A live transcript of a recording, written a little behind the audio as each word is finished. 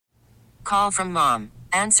Call from mom.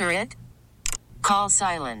 Answer it. Call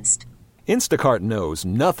silenced. Instacart knows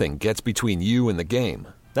nothing gets between you and the game.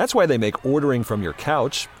 That's why they make ordering from your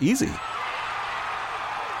couch easy.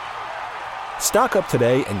 Stock up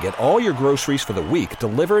today and get all your groceries for the week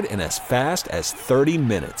delivered in as fast as 30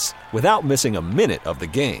 minutes without missing a minute of the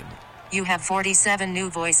game. You have 47 new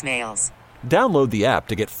voicemails. Download the app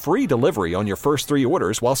to get free delivery on your first 3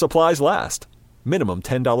 orders while supplies last. Minimum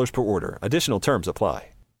 $10 per order. Additional terms apply.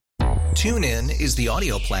 TuneIn is the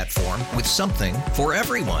audio platform with something for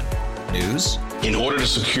everyone. News. In order to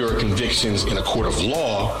secure convictions in a court of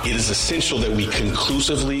law, it is essential that we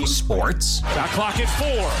conclusively. Sports. Shot clock at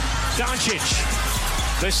 4.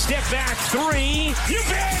 Doncic. The step back 3. You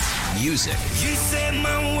bet. Music. You set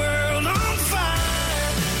my world on fire.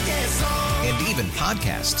 Yes, and even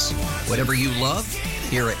podcasts. Whatever you love,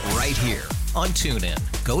 hear it right here on TuneIn.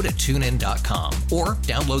 Go to TuneIn.com or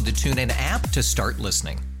download the TuneIn app to start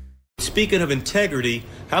listening. Speaking of integrity,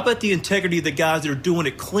 how about the integrity of the guys that are doing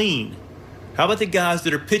it clean? How about the guys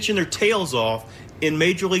that are pitching their tails off in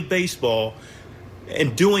Major League Baseball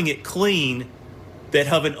and doing it clean, that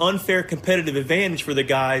have an unfair competitive advantage for the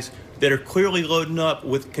guys that are clearly loading up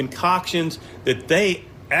with concoctions that they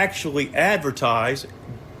actually advertise,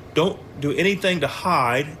 don't do anything to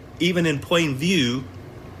hide, even in plain view?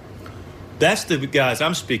 That's the guys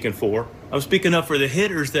I'm speaking for. I'm speaking up for the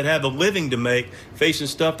hitters that have a living to make, facing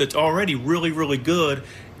stuff that's already really, really good.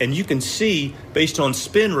 And you can see, based on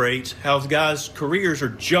spin rates, how guys' careers are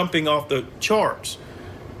jumping off the charts.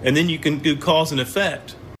 And then you can do cause and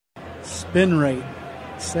effect. Spin rate.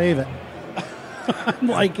 Save it. I'm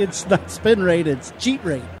like, it's not spin rate, it's cheat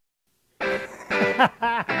rate.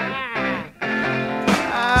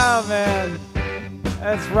 Oh, man.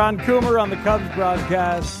 That's Ron Coomer on the Cubs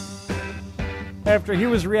broadcast. After he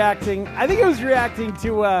was reacting, I think he was reacting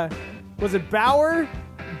to, was it Bauer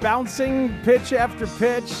bouncing pitch after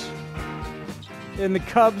pitch in the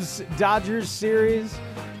Cubs-Dodgers series?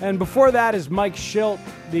 And before that is Mike Shildt,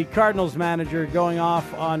 the Cardinals manager, going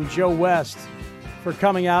off on Joe West for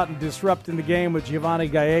coming out and disrupting the game with Giovanni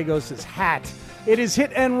Gallegos' hat. It is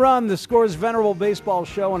Hit and Run, the Score's venerable baseball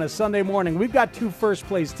show on a Sunday morning. We've got 2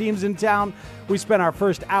 first-place teams in town. We spent our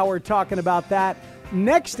first hour talking about that.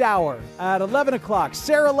 Next hour at 11 o'clock,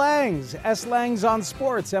 Sarah Langs, S. Langs on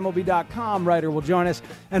Sports, MLB.com writer, will join us.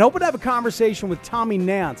 And hoping to have a conversation with Tommy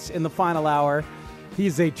Nance in the final hour.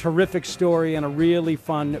 He's a terrific story and a really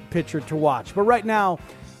fun pitcher to watch. But right now,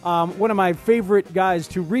 one of my favorite guys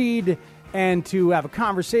to read and to have a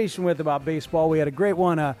conversation with about baseball. We had a great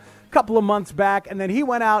one a couple of months back, and then he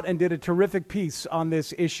went out and did a terrific piece on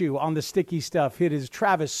this issue, on the sticky stuff. It is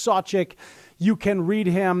Travis Sawchik. You can read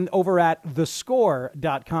him over at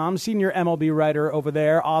thescore.com, senior MLB writer over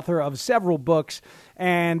there, author of several books,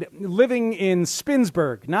 and living in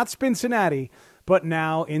Spinsburg, not Spincinnati, but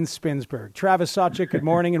now in Spinsburg. Travis Sawchik, good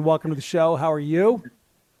morning and welcome to the show. How are you?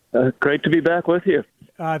 Great to be back with you.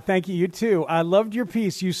 Thank you. You too. I loved your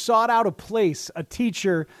piece. You sought out a place, a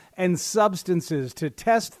teacher, and substances to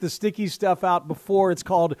test the sticky stuff out before. It's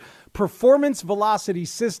called Performance Velocity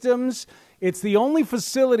Systems. It's the only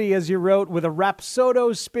facility, as you wrote, with a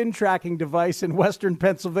Rapsodo spin tracking device in Western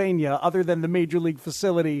Pennsylvania, other than the major league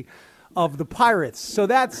facility of the Pirates. So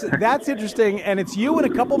that's interesting, and it's you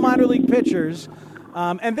and a couple minor league pitchers,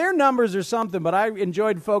 and their numbers are something. But I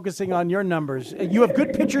enjoyed focusing on your numbers. You have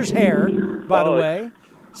good pitcher's hair, by the way.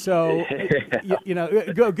 So,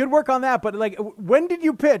 good work on that. But, when did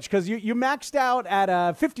you pitch? Because you maxed out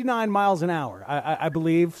at 59 miles an hour, I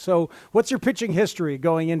believe. So what's your pitching history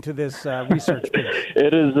going into this research piece?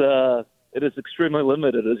 It is extremely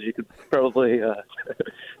limited, as you could probably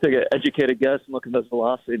take an educated guess and look at those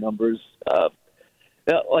velocity numbers.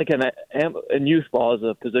 In youth ball as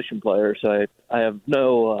a position player, so I have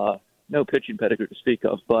no pitching pedigree to speak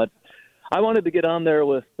of. But I wanted to get on there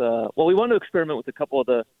with we wanted to experiment with a couple of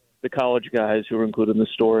the college guys who were included in the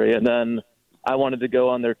story, and then I wanted to go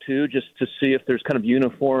on there too just to see if there's kind of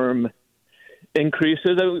uniform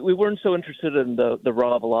increases. We weren't so interested in the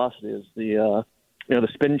raw velocity as the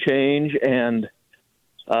spin change, and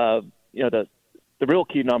the real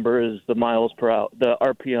key number is the miles per hour, the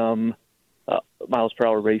RPM miles per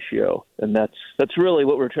hour ratio, and that's really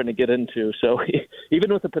what we're trying to get into. So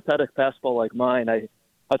even with a pathetic fastball like mine,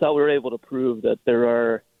 I thought we were able to prove that there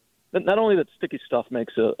are not only that sticky stuff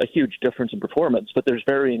makes a huge difference in performance, but there's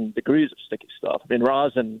varying degrees of sticky stuff. I mean,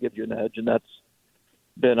 rosin gives you an edge, and that's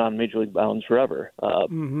been on Major League mounds forever. I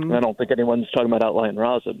don't think anyone's talking about outlying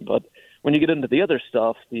rosin, but when you get into the other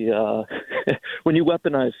stuff, when you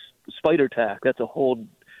weaponize spider tack, that's a whole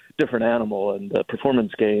different animal, and the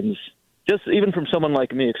performance gains just even from someone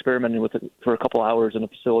like me experimenting with it for a couple hours in a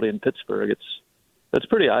facility in Pittsburgh, that's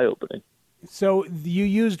pretty eye-opening. So you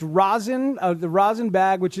used rosin, the rosin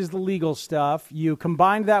bag, which is the legal stuff. You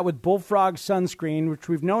combined that with Bullfrog sunscreen, which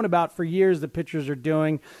we've known about for years that pitchers are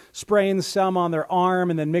doing, spraying some on their arm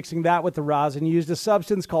and then mixing that with the rosin. You used a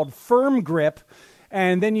substance called Firm Grip,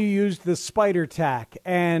 and then you used the Spider Tack.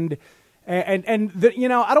 And I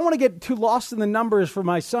don't want to get too lost in the numbers for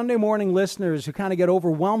my Sunday morning listeners who kind of get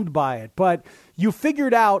overwhelmed by it, but you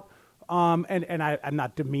figured out. I'm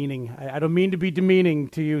not demeaning. I don't mean to be demeaning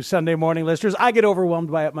to you Sunday morning listeners. I get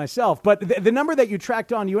overwhelmed by it myself. But the number that you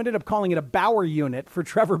tracked on, you ended up calling it a Bauer unit for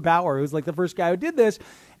Trevor Bauer, who's like the first guy who did this.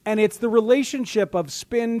 And it's the relationship of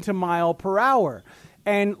spin to mile per hour.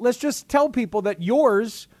 And let's just tell people that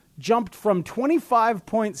yours jumped from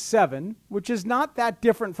 25.7, which is not that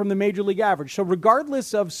different from the major league average. So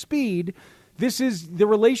regardless of speed, this is the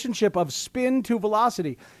relationship of spin to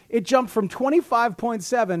velocity. It jumped from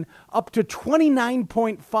 25.7 up to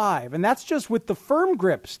 29.5, and that's just with the Firm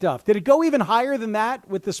Grip stuff. Did it go even higher than that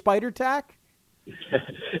with the Spider Tack?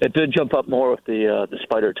 It did jump up more with the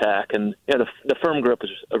Spider Tack, and the Firm Grip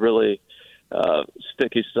is a really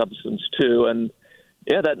sticky substance too. And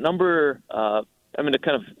that number, to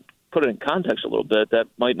kind of put it in context a little bit, that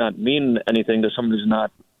might not mean anything to someone who's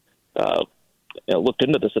not looked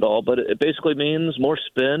into this at all, but it basically means more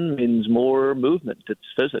spin means more movement. It's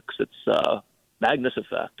physics. It's Magnus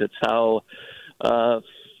effect. It's how,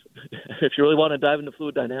 if you really want to dive into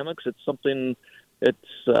fluid dynamics, it's something. It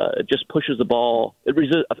just pushes the ball. It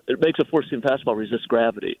makes a four-seam fastball resist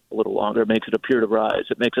gravity a little longer. It makes it appear to rise.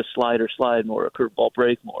 It makes a slider slide more, a curveball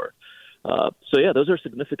break more. Those are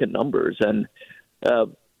significant numbers. And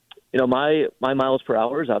my miles per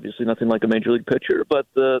hour is obviously nothing like a major league pitcher, but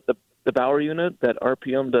the Bauer unit, that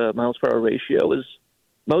RPM to miles per hour ratio, is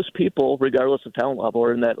most people, regardless of talent level,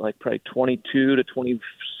 are in that probably 22 to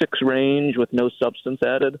 26 range with no substance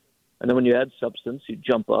added. And then when you add substance, you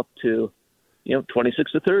jump up to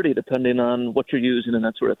 26 to 30, depending on what you're using and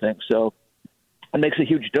that sort of thing. So it makes a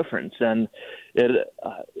huge difference. And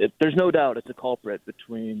there's no doubt it's a culprit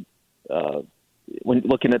between when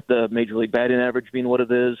looking at the major league batting average being what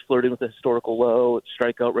it is, flirting with the historical low,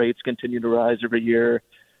 strikeout rates continue to rise every year.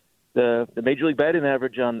 The major league batting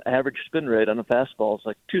average on average spin rate on a fastball is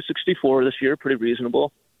like 264 this year, pretty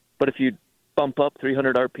reasonable. But if you bump up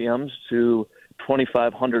 300 RPMs to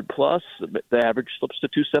 2,500 plus, the average slips to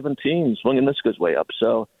 217. Swing and miss goes way up.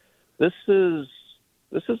 So this is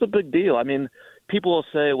a big deal. I mean, people will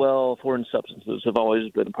say, well, foreign substances have always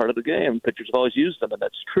been a part of the game. Pitchers have always used them, and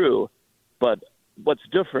that's true. But what's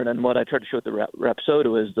different, and what I tried to show with the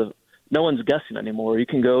Rapsodo, is no one's guessing anymore. You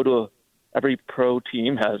can go to every pro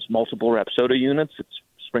team has multiple Rapsodo units. It's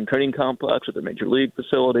spring training complex or the major league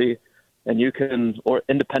facility, and you can, or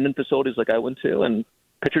independent facilities like I went to, and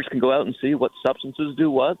pitchers can go out and see what substances do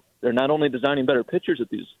what. They're not only designing better pitches at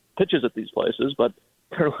these places, but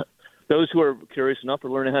those who are curious enough are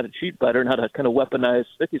learning how to cheat better and how to kind of weaponize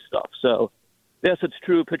sticky stuff. So, yes, it's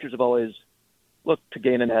true. Pitchers have always looked to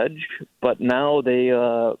gain an edge, but now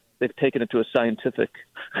they've taken it to a scientific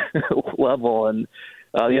level, and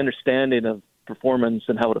the understanding of performance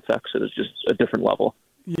and how it affects it is just a different level.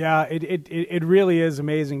 Yeah, it really is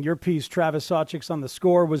amazing. Your piece, Travis Sawchik's on The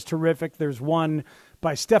Score, was terrific. There's one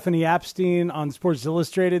by Stephanie Apstein on Sports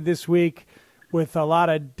Illustrated this week with a lot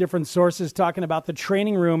of different sources talking about the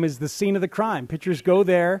training room is the scene of the crime. Pitchers go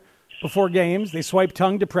there before games. They swipe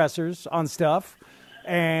tongue depressors on stuff,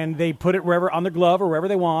 and they put it wherever on their glove or wherever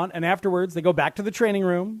they want. And afterwards, they go back to the training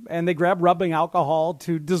room, and they grab rubbing alcohol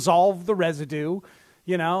to dissolve the residue.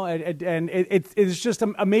 And it's just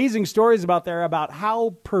amazing stories about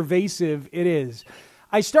how pervasive it is.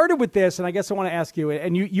 I started with this, and I guess I want to ask you,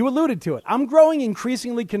 and you alluded to it. I'm growing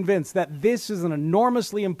increasingly convinced that this is an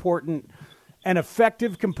enormously important and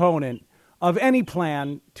effective component of any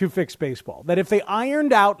plan to fix baseball. That if they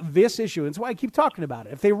ironed out this issue, and that's why I keep talking about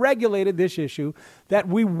it, if they regulated this issue, that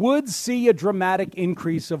we would see a dramatic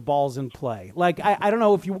increase of balls in play. I don't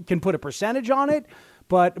know if you can put a percentage on it,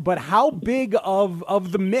 but how big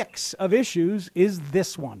of the mix of issues is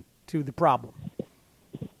this one to the problem?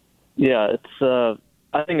 Yeah,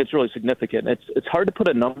 I think it's really significant. It's hard to put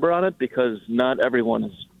a number on it because not everyone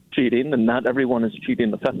is cheating, and not everyone is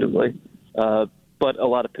cheating effectively. But a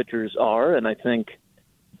lot of pitchers are, and I think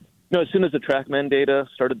as soon as the TrackMan data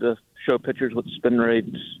started to show pitchers what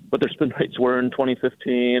their spin rates were in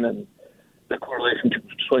 2015, and the correlation to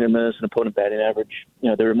swing and miss and opponent batting average,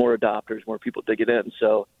 there were more adopters, more people dig it in.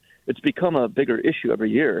 So it's become a bigger issue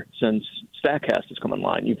every year since StatCast has come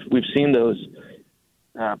online. We've seen those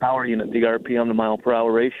Bauer unit, the RPM to mile per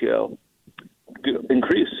hour ratio,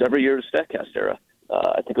 increase every year of the StatCast era.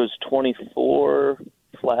 I think it was 24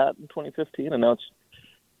 flat in 2015, and now it's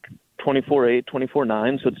 24.8,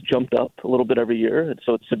 24.9, so it's jumped up a little bit every year. And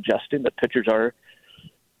so it's suggesting that pitchers are,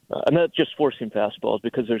 and not just four-seam fastballs,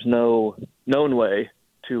 because there's no known way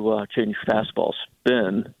to change fastball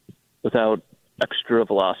spin without extra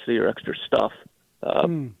velocity or extra stuff.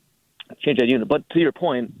 Change that unit. But to your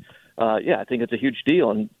point, I think it's a huge deal.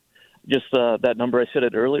 And just that number I said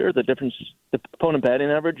it earlier, the difference, the opponent batting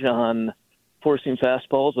average on four-seam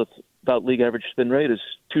fastballs with about league average spin rate is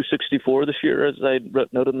 264 this year, as I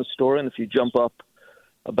noted in the story. And if you jump up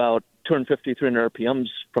about 250, 300 RPMs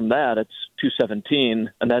from that, it's 217,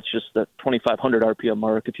 and that's just the 2,500 RPM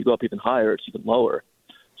mark. If you go up even higher, it's even lower.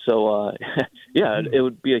 So, it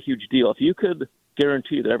would be a huge deal. If you could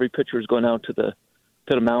guarantee that every pitcher is going out to the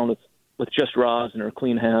mound with just rosin or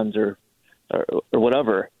clean hands or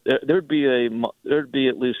whatever, there'd be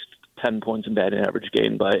at least 10 points in batting average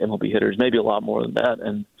gained by MLB hitters, maybe a lot more than that,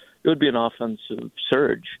 and it would be an offensive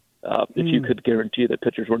surge if you could guarantee that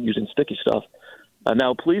pitchers weren't using sticky stuff.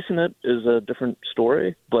 Now, policing it is a different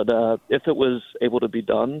story, but if it was able to be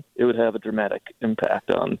done, it would have a dramatic impact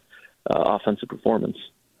on offensive performance.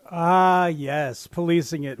 Yes,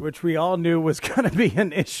 policing it, which we all knew was going to be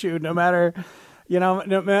an issue, no matter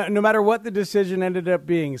what the decision ended up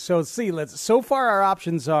being. So so far our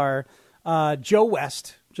options are Joe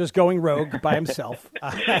West just going rogue by himself.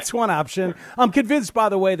 That's one option. I'm convinced, by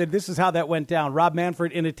the way, that this is how that went down. Rob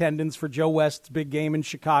Manfred in attendance for Joe West's big game in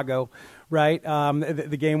Chicago, right?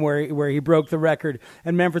 The game where he broke the record.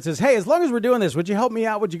 And Manfred says, hey, as long as we're doing this, would you help me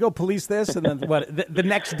out? Would you go police this? And then the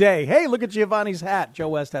next day, hey, look at Giovanni's hat. Joe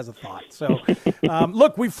West has a thought. So,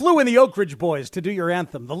 look, we flew in the Oak Ridge Boys to do your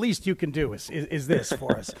anthem. The least you can do is this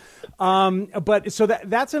for us. But so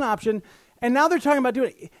that's an option. And now they're talking about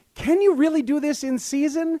doing it. Can you really do this in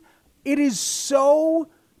season? It is so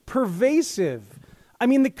pervasive. I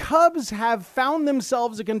mean, the Cubs have found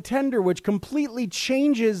themselves a contender which completely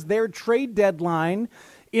changes their trade deadline,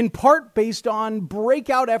 in part based on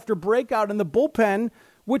breakout after breakout in the bullpen,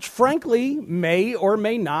 which frankly may or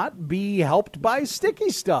may not be helped by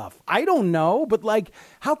sticky stuff. I don't know, but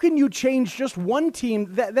how can you change just one team?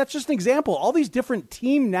 That's just an example. All these different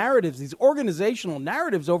team narratives, these organizational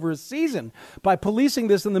narratives over a season, by policing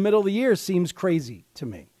this in the middle of the year seems crazy to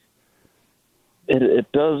me. It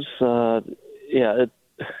does. I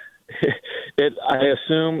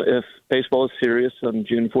assume if baseball is serious on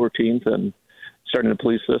June 14th and starting to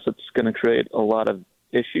police this, it's going to create a lot of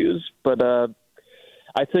issues. But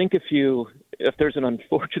I think if there's an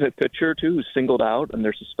unfortunate pitcher too who's singled out and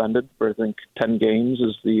they're suspended for I think 10 games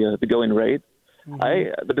is the going rate,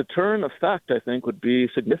 the deterrent effect I think would be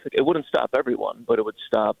significant. It wouldn't stop everyone, but it would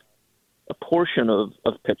stop a portion of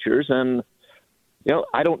pitchers. And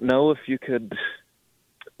I don't know if you could.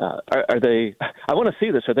 Are they? I want to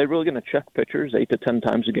see this. Are they really going to check pitchers 8 to 10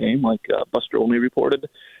 times a game, like Buster Olney reported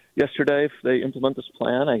yesterday? If they implement this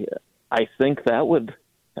plan, I think that would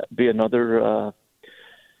be another.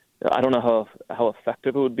 I don't know how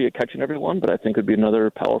effective it would be at catching everyone, but I think it would be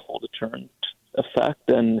another powerful deterrent effect.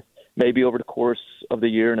 And maybe over the course of the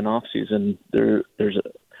year in an off season, there's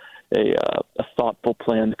a thoughtful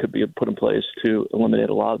plan that could be put in place to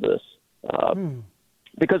eliminate a lot of this.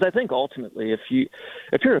 Because I think ultimately, if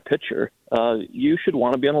you're a pitcher, you should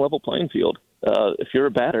want to be on a level playing field. If you're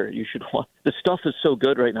a batter, you should want. The stuff is so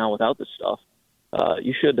good right now without this stuff.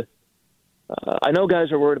 You should. I know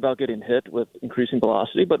guys are worried about getting hit with increasing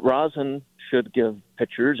velocity, but rosin should give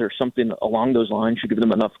pitchers or something along those lines should give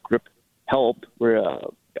them enough grip help where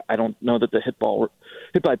I don't know that the hit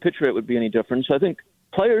by pitch rate would be any different. So I think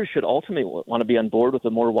players should ultimately want to be on board with a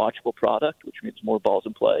more watchable product, which means more balls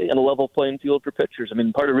in play and a level playing field for pitchers. I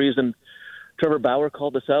mean, part of the reason Trevor Bauer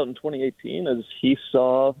called this out in 2018 is he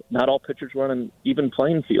saw not all pitchers run an even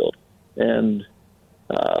playing field. And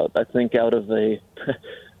I think out of his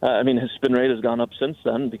spin rate has gone up since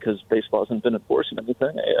then because baseball hasn't been enforcing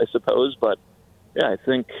anything, I suppose. But, I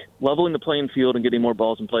think leveling the playing field and getting more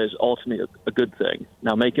balls in play is ultimately a good thing.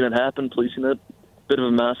 Now, making it happen, policing it, bit of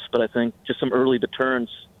a mess, but I think just some early deterrence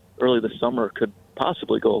early this summer could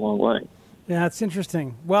possibly go a long way. Yeah, it's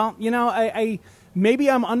interesting. Well, I maybe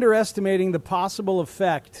I'm underestimating the possible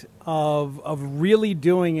effect of really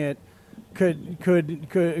doing it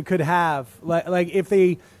could have like if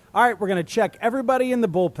they. All right, we're going to check everybody in the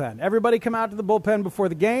bullpen. Everybody come out to the bullpen before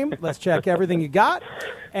the game. Let's check everything you got.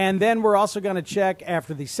 And then we're also going to check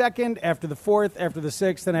after the second, after the fourth, after the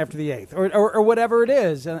sixth, and after the eighth, or whatever it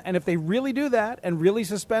is. And if they really do that and really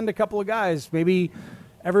suspend a couple of guys, maybe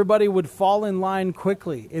everybody would fall in line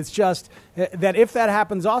quickly. It's just that if that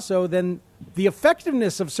happens also, then the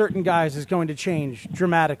effectiveness of certain guys is going to change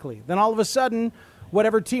dramatically. Then all of a sudden,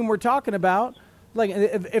 whatever team we're talking about, like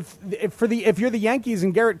if you're the Yankees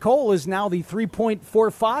and Garrett Cole is now the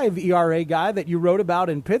 3.45 ERA guy that you wrote about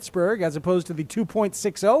in Pittsburgh, as opposed to the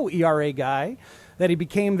 2.60 ERA guy that he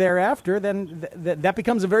became thereafter, then that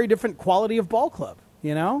becomes a very different quality of ball club,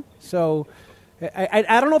 you know? So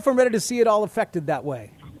I don't know if I'm ready to see it all affected that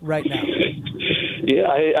way right now. Yeah,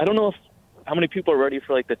 I don't know how many people are ready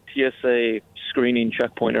for like the TSA screening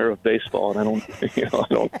checkpoint era of baseball, and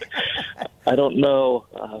I don't know.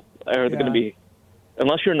 Are they going to be?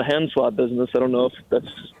 Unless you're in the hand swab business, I don't know if that's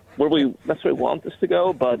where we necessarily want this to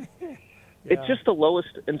go, but it's just the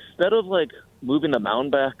lowest. Instead of like moving the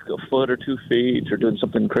mound back a foot or 2 feet or doing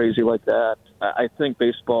something crazy like that, I think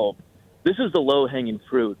baseball, this is the low-hanging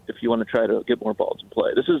fruit if you want to try to get more balls in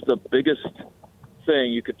play. This is the biggest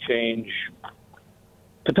thing you could change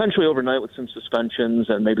potentially overnight with some suspensions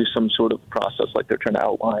and maybe some sort of process like they're trying to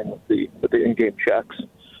outline with the in-game checks.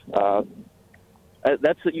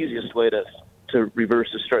 That's the easiest way to reverse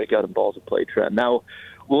the strikeout and balls in play trend. Now,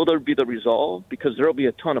 will there be the resolve? Because there will be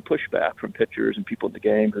a ton of pushback from pitchers and people in the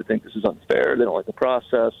game who think this is unfair. They don't like the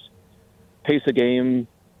process. Pace of game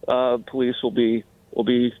police will be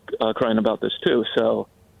crying about this too. So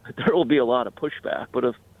there will be a lot of pushback. But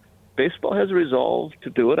if baseball has a resolve to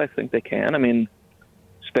do it, I think they can. I mean,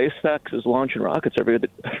 SpaceX is launching rockets every other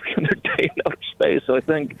day in outer space, so I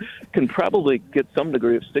think can probably get some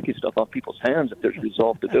degree of sticky stuff off people's hands if there's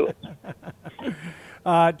resolve to do it.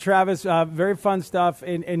 Travis, very fun stuff.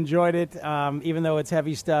 Enjoyed it, even though it's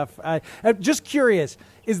heavy stuff. Just curious,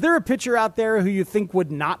 is there a pitcher out there who you think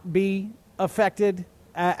would not be affected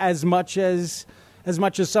as much as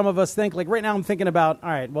some of us think? Like right now I'm thinking about, all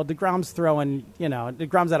right, well, DeGrom's throwing,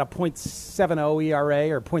 DeGrom's at a .70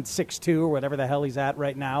 ERA or .62 or whatever the hell he's at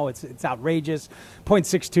right now. It's outrageous.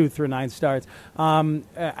 .62 through 9 starts.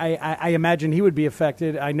 I imagine he would be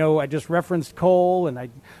affected. I know I just referenced Cole,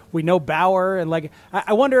 and we know Bauer, and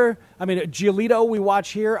I wonder, Giolito we watch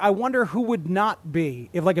here, I wonder who would not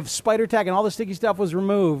be. If Spider Tag and all the sticky stuff was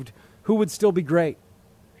removed, who would still be great?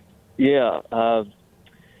 Yeah,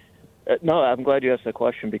 no, I'm glad you asked that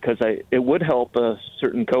question because it would help a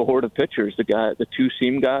certain cohort of pitchers. The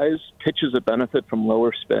two-seam guys, pitches that benefit from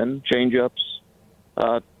lower spin, changeups,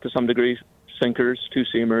 to some degree, sinkers,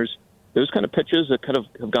 two-seamers. Those kind of pitches that kind of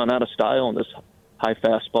have gone out of style in this high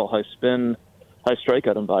fastball, high spin, high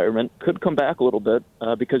strikeout environment could come back a little bit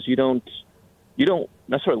because you don't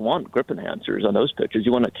necessarily want grip enhancers on those pitches.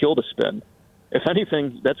 You want to kill the spin. If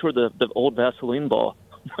anything, that's where the old Vaseline ball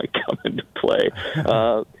might come into play.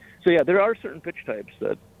 So, yeah, there are certain pitch types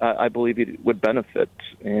that I believe it would benefit,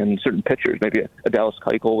 and certain pitchers, maybe a Dallas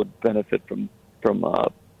Keuchel would benefit from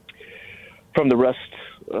the rest,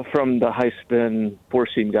 from the high-spin,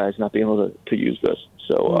 four-seam guys not being able to use this.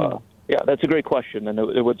 So, yeah, that's a great question, and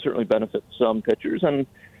it would certainly benefit some pitchers, and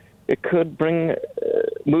it could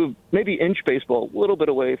move maybe inch baseball a little bit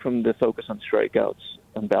away from the focus on strikeouts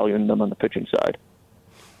and valuing them on the pitching side.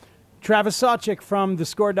 Travis Sawchik from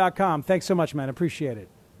thescore.com. Thanks so much, man. Appreciate it.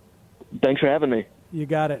 Thanks for having me. You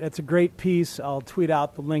got it. It's a great piece. I'll tweet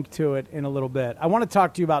out the link to it in a little bit. I want to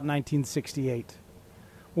talk to you about 1968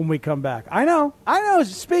 when we come back. I know,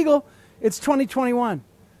 Spiegel, it's 2021,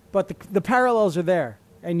 but the parallels are there,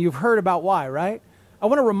 and you've heard about why, right? I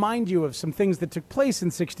want to remind you of some things that took place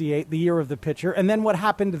in 68, the year of the pitcher, and then what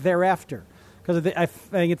happened thereafter, because I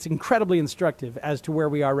think it's incredibly instructive as to where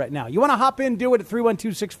we are right now. You want to hop in, do it at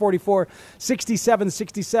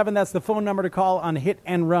 312-644-6767. That's the phone number to call on Hit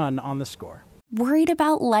and Run on The Score. Worried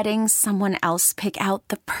about letting someone else pick out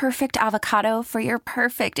the perfect avocado for your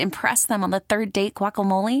perfect impress them on the third date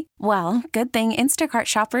guacamole? Well, good thing Instacart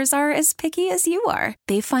shoppers are as picky as you are.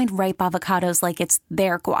 They find ripe avocados like it's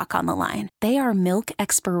their guac on the line. They are milk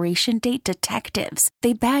expiration date detectives.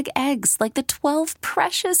 They bag eggs like the 12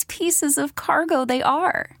 precious pieces of cargo they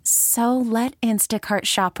are. So let Instacart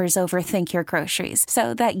shoppers overthink your groceries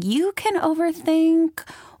so that you can overthink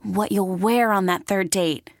what you'll wear on that third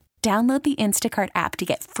date. Download the Instacart app to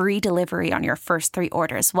get free delivery on your first 3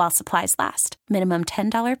 orders while supplies last. Minimum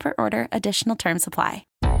 $10 per order. Additional terms apply.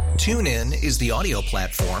 TuneIn is the audio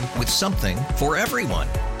platform with something for everyone.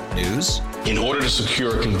 News. In order to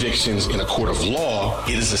secure convictions in a court of law,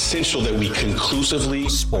 it is essential that we conclusively.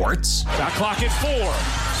 Sports. Shot clock at 4.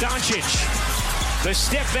 Doncic. The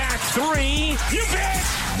step back 3. You bet.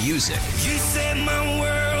 Music. You set my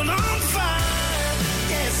world on fire.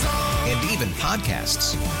 Yes, and even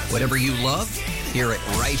podcasts. Whatever you love, hear it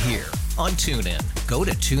right here on TuneIn. Go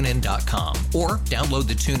to TuneIn.com or download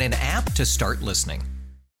the TuneIn app to start listening.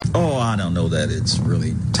 Oh, I don't know that it's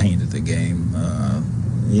really tainted the game.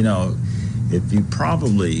 If you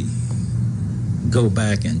probably go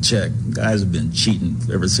back and check, guys have been cheating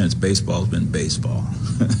ever since baseball's been baseball,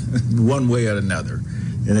 one way or another.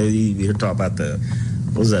 And you talk about the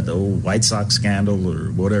old White Sox scandal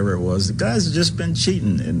or whatever it was. The guys have just been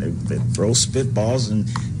cheating, and they throw spitballs, and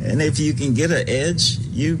if you can get an edge,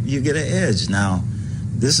 you get an edge. Now,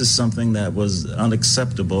 this is something that was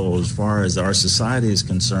unacceptable as far as our society is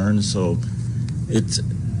concerned. So it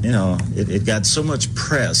got so much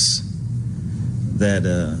press that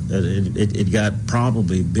it got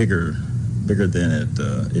probably bigger than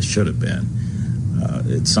it should have been.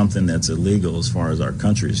 It's something that's illegal as far as our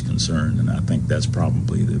country is concerned, and I think that's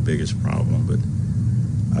probably the biggest problem. But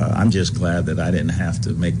I'm just glad that I didn't have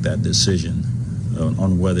to make that decision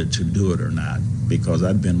on whether to do it or not, because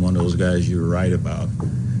I'd been one of those guys you were right about.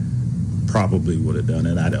 Probably would have done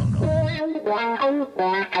it. I don't know.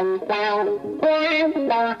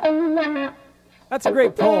 That's a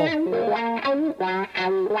great poll.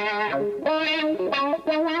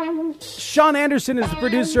 Sean Anderson is the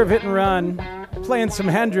producer of Hit and Run, playing some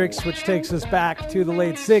Hendrix, which takes us back to the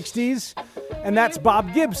late 60s. And that's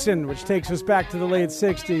Bob Gibson, which takes us back to the late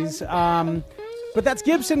 60s. But that's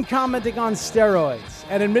Gibson commenting on steroids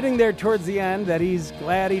and admitting there towards the end that he's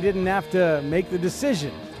glad he didn't have to make the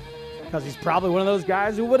decision, because he's probably one of those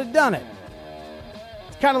guys who would have done it.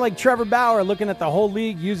 It's kind of like Trevor Bauer looking at the whole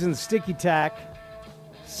league using sticky tack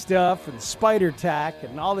stuff and spider tack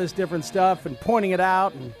and all this different stuff and pointing it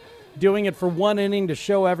out and doing it for one inning to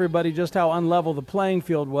show everybody just how unlevel the playing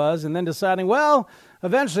field was, and then deciding, well,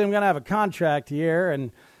 eventually I'm going to have a contract here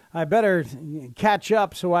and I better catch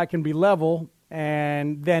up so I can be level.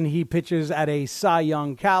 And then he pitches at a Cy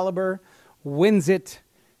Young caliber, wins it,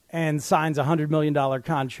 and signs a $100 million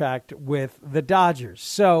contract with the Dodgers.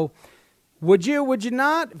 So would you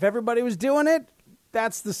not? If everybody was doing it,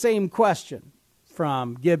 that's the same question.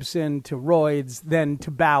 From Gibson to Royds, then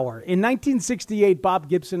to Bauer. In 1968, Bob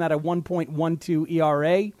Gibson had a 1.12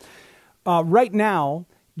 ERA. Right now,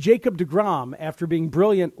 Jacob deGrom, after being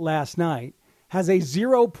brilliant last night, has a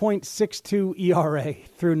 0.62 ERA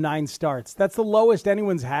through 9 starts. That's the lowest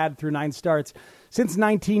anyone's had through 9 starts since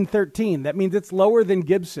 1913. That means it's lower than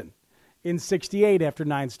Gibson in 68 after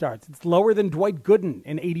 9 starts. It's lower than Dwight Gooden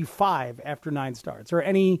in 85 after 9 starts, or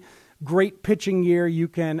any great pitching year you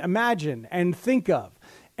can imagine and think of.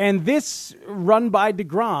 And this run by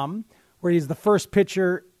deGrom, where he's the first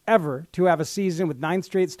pitcher ever to have a season with 9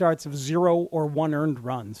 straight starts of 0 or 1 earned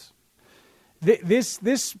runs.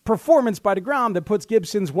 This performance by deGrom that puts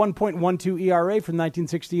Gibson's 1.12 ERA from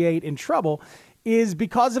 1968 in trouble is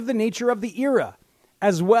because of the nature of the era,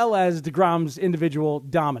 as well as deGrom's individual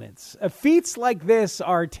dominance. Feats like this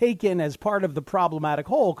are taken as part of the problematic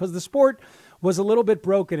whole because the sport was a little bit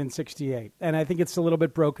broken in 68, and I think it's a little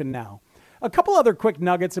bit broken now. A couple other quick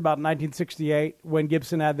nuggets about 1968, when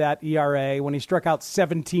Gibson had that ERA, when he struck out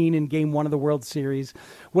 17 in Game 1 of the World Series,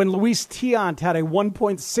 when Luis Tiant had a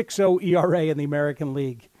 1.60 ERA in the American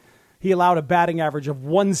League. He allowed a batting average of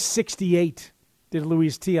 168, did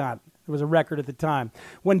Luis Tiant. It was a record at the time.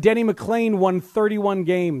 When Denny McLain won 31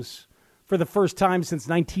 games for the first time since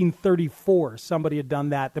 1934. Somebody had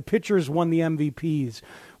done that. The pitchers won the MVPs.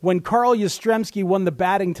 When Carl Yastrzemski won the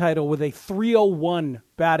batting title with a 301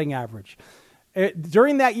 batting average.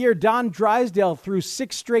 During that year, Don Drysdale threw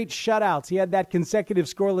 6 straight shutouts. He had that consecutive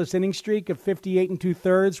scoreless inning streak of 58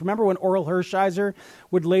 2/3. Remember when Orel Hershiser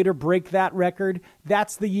would later break that record?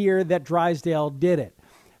 That's the year that Drysdale did it.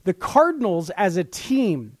 The Cardinals as a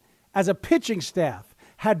team, as a pitching staff,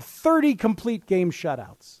 had 30 complete game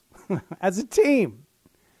shutouts. As a team.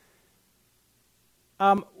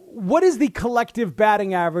 What is the collective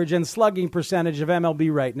batting average and slugging percentage of MLB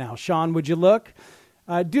right now? Sean, would you look?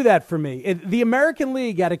 Do that for me. The American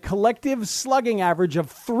League had a collective slugging average of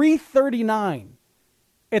 339.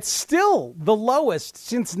 It's still the lowest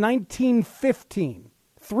since 1915.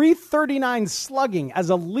 339 slugging as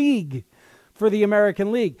a league for the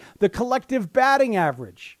American League. The collective batting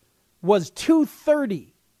average was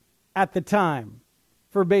 230 at the time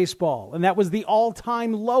for baseball, and that was the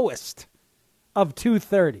all-time lowest of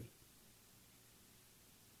 230.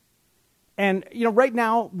 And, right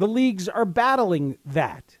now, the leagues are battling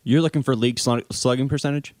that. You're looking for league slugging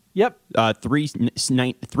percentage? Yep.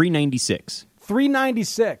 396.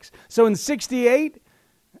 396. So in 68,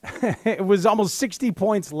 it was almost 60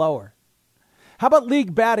 points lower. How about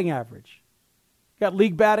league batting average? Got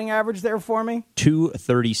league batting average there for me?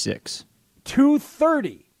 236.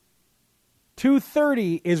 230.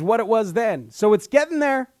 230 is what it was then. So it's getting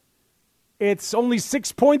there. It's only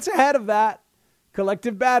 6 points ahead of that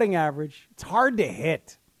collective batting average. It's hard to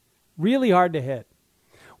hit. Really hard to hit.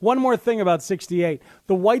 One more thing about 68.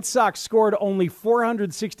 The White Sox scored only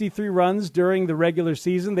 463 runs during the regular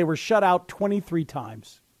season. They were shut out 23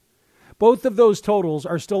 times. Both of those totals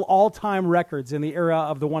are still all-time records in the era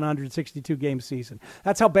of the 162-game season.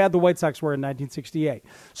 That's how bad the White Sox were in 1968.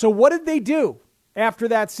 So what did they do after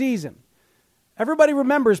that season? Everybody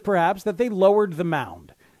remembers, perhaps, that they lowered the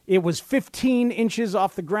mound. It was 15 inches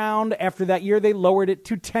off the ground. After that year, they lowered it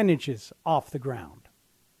to 10 inches off the ground.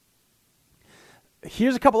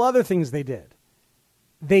 Here's a couple other things they did.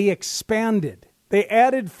 They expanded. They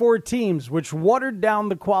added 4 teams, which watered down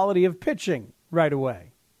the quality of pitching right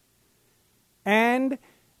away. And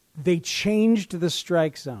they changed the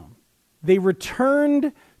strike zone. They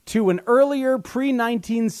returned to an earlier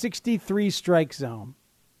pre-1963 strike zone,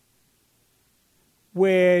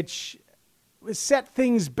 which set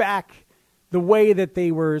things back the way that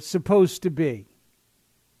they were supposed to be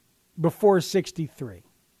before 63.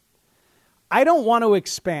 I don't want to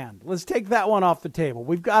expand. Let's take that one off the table.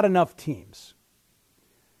 We've got enough teams.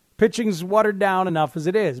 Pitching's watered down enough as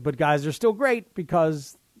it is, but guys are still great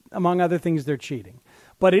because, among other things, they're cheating.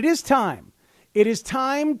 But it is time. It is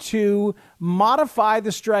time to modify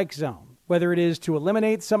the strike zone, whether it is to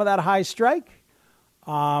eliminate some of that high strike,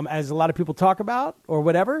 as a lot of people talk about, or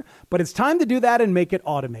whatever. But it's time to do that and make it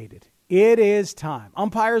automated. It is time.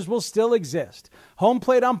 Umpires will still exist. Home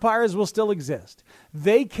plate umpires will still exist.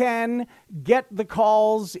 They can get the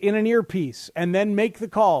calls in an earpiece and then make the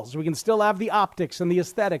calls. We can still have the optics and the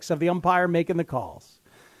aesthetics of the umpire making the calls.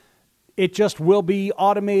 It just will be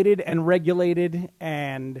automated and regulated,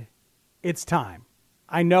 and it's time.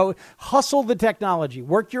 I know. Hustle the technology.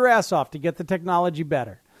 Work your ass off to get the technology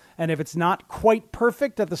better. And if it's not quite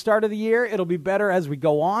perfect at the start of the year, it'll be better as we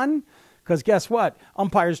go on. Because guess what?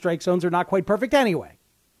 Umpire strike zones are not quite perfect anyway.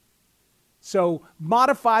 So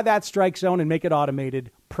modify that strike zone and make it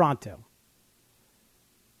automated pronto.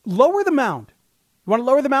 Lower the mound. You want to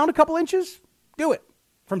lower the mound a couple inches? Do it.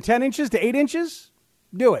 From 10 inches to 8 inches?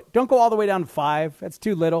 Do it. Don't go all the way down to 5. That's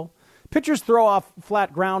too little. Pitchers throw off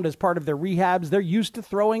flat ground as part of their rehabs. They're used to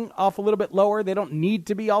throwing off a little bit lower. They don't need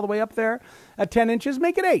to be all the way up there at 10 inches.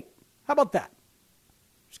 Make it 8. How about that?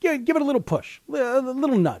 Just give it a little push, a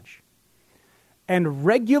little nudge. And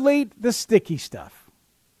regulate the sticky stuff.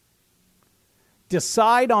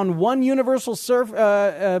 Decide on one universal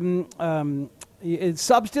substance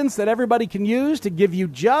that everybody can use to give you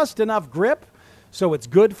just enough grip so it's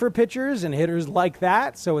good for pitchers and hitters like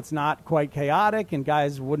that, so it's not quite chaotic and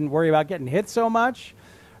guys wouldn't worry about getting hit so much.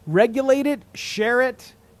 Regulate it, share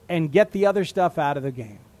it, and get the other stuff out of the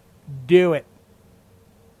game. Do it.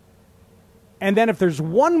 And then if there's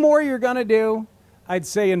one more you're going to do, I'd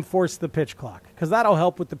say enforce the pitch clock, because that'll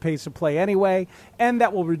help with the pace of play anyway, and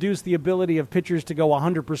that will reduce the ability of pitchers to go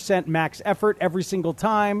 100% max effort every single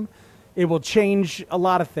time. It will change a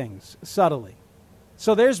lot of things subtly.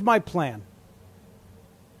 So there's my plan.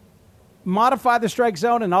 Modify the strike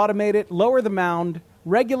zone and automate it, lower the mound,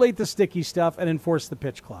 regulate the sticky stuff, and enforce the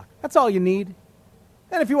pitch clock. That's all you need.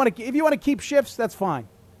 And if you want to keep shifts, that's fine.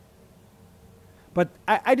 But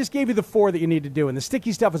I just gave you the 4 that you need to do, and the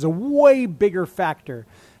sticky stuff is a way bigger factor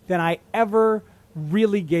than I ever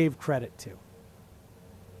really gave credit to.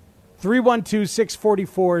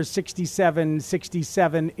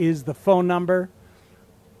 312-644-6767 is the phone number.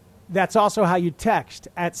 That's also how you text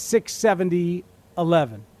at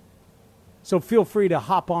 67011. So feel free to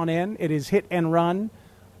hop on in. It is Hit and Run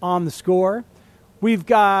on the Score. We've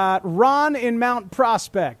got Ron in Mount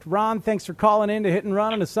Prospect. Ron, thanks for calling in to Hit and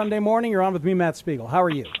Run on a Sunday morning. You're on with me, Matt Spiegel. How are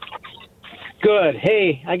you? Good.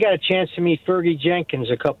 Hey, I got a chance to meet Fergie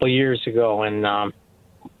Jenkins a couple of years ago, and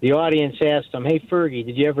the audience asked him, "Hey, Fergie,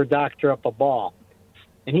 did you ever doctor up a ball?"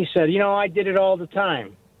 And he said, I did it all the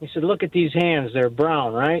time. He said, "Look at these hands. They're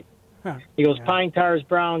brown, right?" He goes, "Pine tar's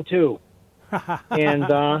brown, too."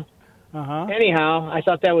 And anyhow, I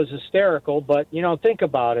thought that was hysterical, but, think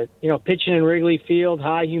about it. Pitching in Wrigley Field,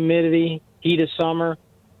 high humidity, heat of summer,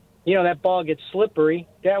 that ball gets slippery.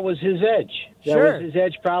 That was his edge. That was his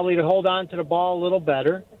edge probably to hold on to the ball a little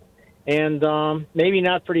better. And maybe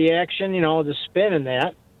not for the action, the spin and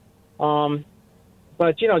that.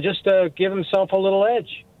 But, just to give himself a little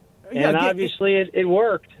edge. And obviously it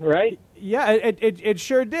worked, right? Yeah, it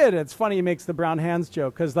sure did. It's funny he makes the brown hands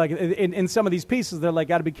joke because, like, in some of these pieces, they're like,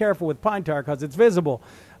 got to be careful with pine tar because it's visible.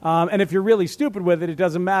 And if you're really stupid with it, it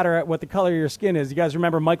doesn't matter what the color of your skin is. You guys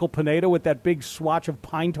remember Michael Pineda with that big swatch of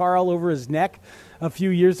pine tar all over his neck a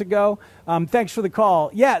few years ago? Thanks for the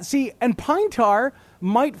call. Yeah, see, and pine tar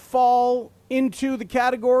might fall into the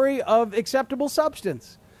category of acceptable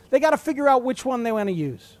substance. They got to figure out which one they want to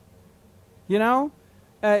use.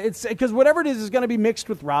 It's because whatever it is going to be mixed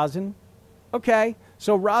with rosin. Okay,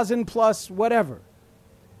 so rosin plus whatever.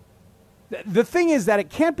 The thing is that it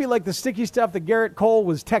can't be like the sticky stuff that Garrett Cole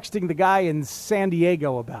was texting the guy in San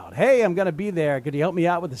Diego about. Hey, I'm going to be there. Could you help me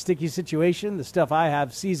out with the sticky situation? The stuff I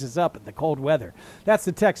have seizes up in the cold weather. That's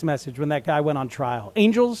the text message when that guy went on trial.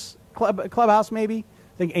 Angels Clubhouse, maybe?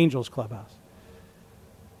 I think Angels Clubhouse.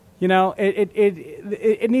 You know,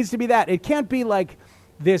 it needs to be that. It can't be like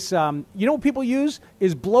this. You know what people use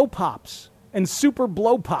is blow pops and super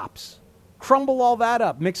blow pops. Crumble all that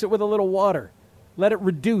up. Mix it with a little water. Let it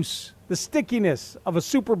reduce the stickiness of a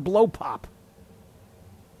super blow pop.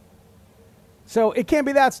 So it can't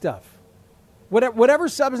be that stuff. Whatever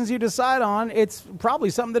substance you decide on, it's probably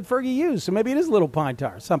something that Fergie used. So maybe it is little pine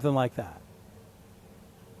tar, something like that.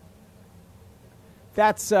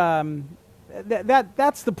 That's the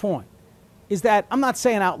point. Is that I'm not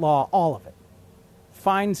saying outlaw all of it.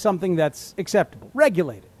 Find something that's acceptable.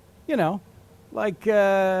 Regulate it. You know, like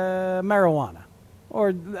marijuana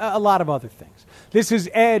or a lot of other things. This is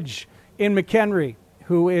Edge in McHenry,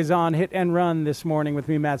 who is on Hit and Run this morning with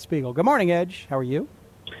me, Matt Spiegel. Good morning, Edge. How are you?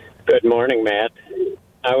 Good morning, Matt.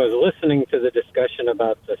 I was listening to the discussion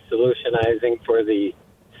about the solutionizing for the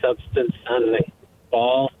substance on the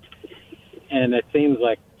ball, and it seems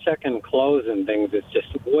like checking clothes and things is just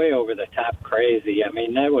way over the top crazy. I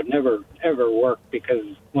mean, that would never, ever work because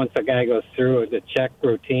once a guy goes through the check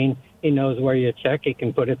routine, he knows where you check. He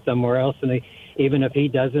can put it somewhere else, and even if he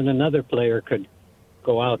doesn't, another player could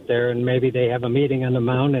go out there and maybe they have a meeting on the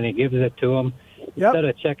mound and he gives it to them. Yep. Instead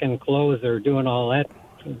of checking clothes or doing all that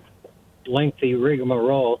lengthy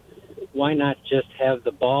rigmarole, why not just have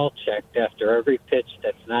the ball checked after every pitch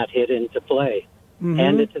that's not hit into play? Mm-hmm.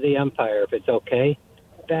 Hand it to the umpire. If it's okay,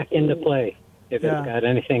 back into play. If it's got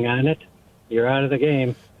anything on it, you're out of the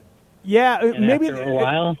game. Yeah, and maybe after a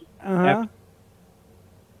while.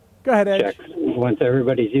 Go ahead, Edge. Checks. Once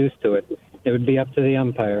everybody's used to it, it would be up to the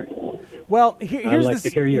umpire. Well, I'd like to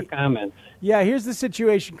hear your comments. Yeah, here's the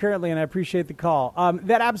situation currently, and I appreciate the call.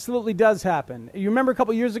 That absolutely does happen. You remember a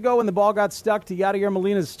couple years ago when the ball got stuck to Yadier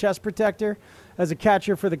Molina's chest protector as a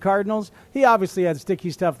catcher for the Cardinals? He obviously had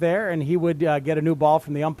sticky stuff there, and he would get a new ball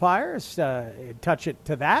from the umpire, touch it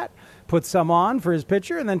to that, put some on for his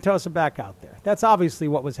pitcher, and then toss it back out there. That's obviously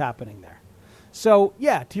what was happening there. So,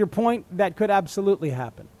 yeah, to your point, that could absolutely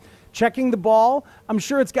happen. Checking the ball, I'm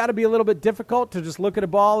sure it's got to be a little bit difficult to just look at a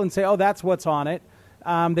ball and say, oh, that's what's on it.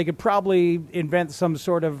 They could probably invent some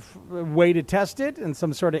sort of way to test it and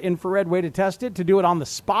some sort of infrared way to test it. To do it on the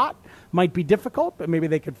spot might be difficult, but maybe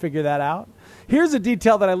they could figure that out. Here's a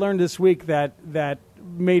detail that I learned this week that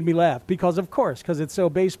made me laugh because it's so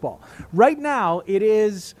baseball. Right now, it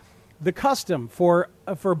is the custom for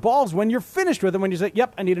balls when you're finished with them, when you say,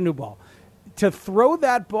 yep, I need a new ball, to throw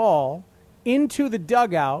that ball into the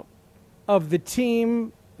dugout of the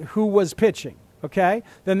team who was pitching, okay?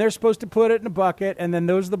 Then they're supposed to put it in a bucket, and then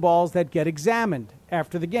those are the balls that get examined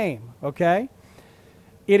after the game, okay?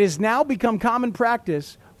 It has now become common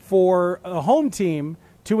practice for a home team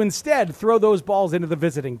to instead throw those balls into the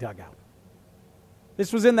visiting dugout.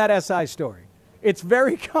 This was in that SI story. It's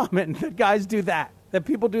very common that guys do that, that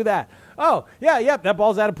people do that. Oh, yeah, that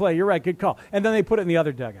ball's out of play. You're right, good call. And then they put it in the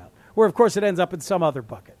other dugout, where, of course, it ends up in some other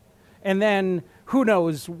bucket. And then who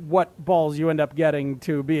knows what balls you end up getting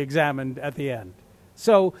to be examined at the end.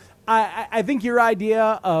 So I think your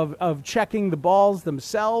idea of checking the balls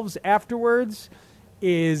themselves afterwards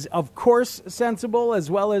is, of course, sensible, as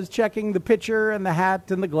well as checking the pitcher and the hat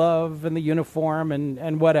and the glove and the uniform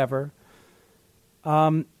and whatever.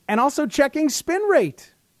 And also checking spin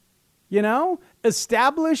rate. You know,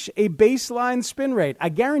 establish a baseline spin rate. I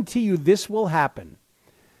guarantee you this will happen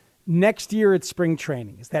next year at spring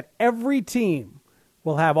training, is that every team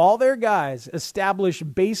will have all their guys establish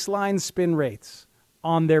baseline spin rates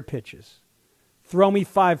on their pitches. Throw me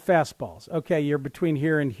 5 fastballs. Okay, you're between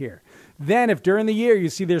here and here. Then if during the year you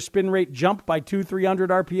see their spin rate jump by 200-300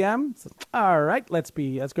 RPM, all right, let's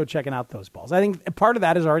go checking out those balls. I think part of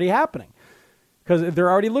that is already happening because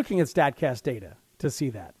they're already looking at StatCast data to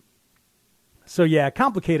see that. So, yeah,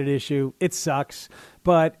 complicated issue. It sucks,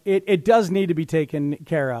 but it does need to be taken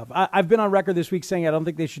care of. I've been on record this week saying I don't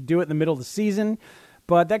think they should do it in the middle of the season,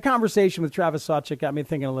 but that conversation with Travis Sawchik got me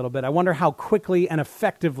thinking a little bit. I wonder how quickly and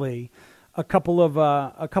effectively a couple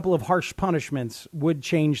of harsh punishments would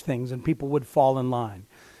change things and people would fall in line.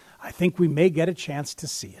 I think we may get a chance to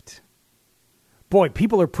see it. Boy,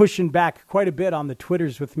 people are pushing back quite a bit on the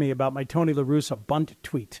Twitters with me about my Tony La Russa bunt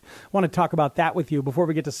tweet. I want to talk about that with you before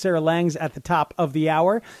we get to Sarah Langs at the top of the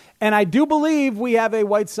hour. And I do believe we have a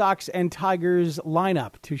White Sox and Tigers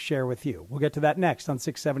lineup to share with you. We'll get to that next on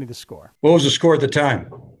 670 The Score. What was the score at the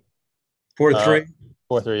time? 4-3?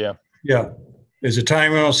 4-3, yeah. Yeah. There's a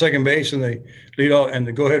timer on second base, and they lead out, and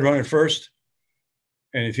they go ahead running first.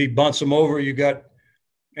 And if he bunts them over, you got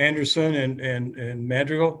Anderson and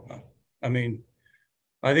Madrigal. I mean,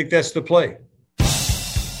 I think that's the play.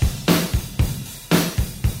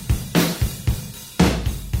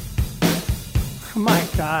 Oh, my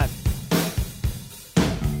God.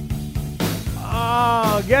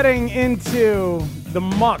 Oh, getting into the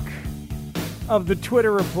muck of the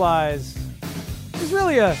Twitter replies is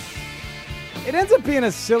really it ends up being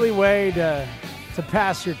a silly way to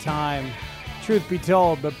pass your time, truth be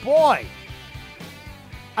told. But boy,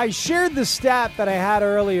 I shared the stat that I had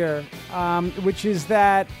earlier, which is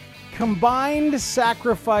that combined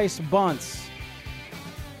sacrifice bunts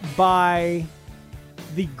by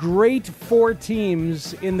the great four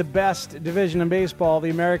teams in the best division in baseball, the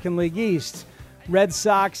American League East, Red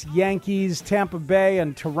Sox, Yankees, Tampa Bay,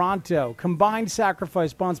 and Toronto. Combined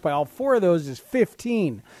sacrifice bunts by all four of those is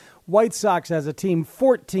 15. White Sox as a team,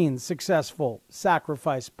 14 successful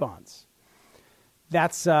sacrifice bunts.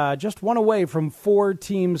 That's just one away from four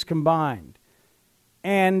teams combined.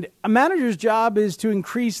 And a manager's job is to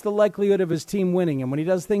increase the likelihood of his team winning. And when he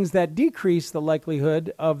does things that decrease the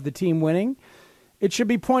likelihood of the team winning, it should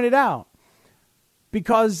be pointed out.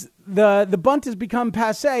 Because the bunt has become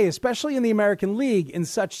passé, especially in the American League, in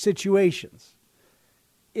such situations.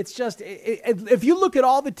 It's just, if you look at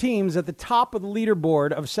all the teams at the top of the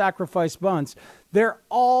leaderboard of sacrifice bunts, they're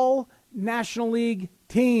all National League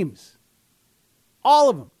teams.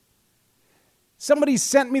 All of them. Somebody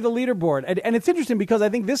sent me the leaderboard. And it's interesting because I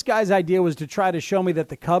think this guy's idea was to try to show me that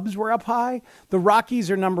the Cubs were up high. The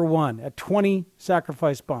Rockies are number one at 20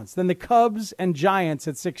 sacrifice bunts. Then the Cubs and Giants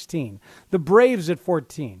at 16. The Braves at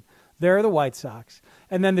 14. They're the White Sox.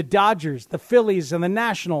 And then the Dodgers, the Phillies, and the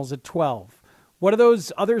Nationals at 12. What do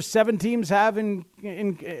those other 7 teams have in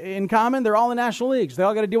common? They're all in the National Leagues. They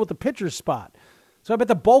all got to deal with the pitcher's spot. So I bet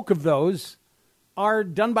the bulk of those are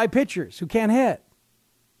done by pitchers who can't hit.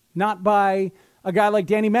 Not by a guy like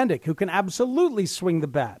Danny Mendick, who can absolutely swing the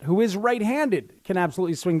bat, who is right-handed, can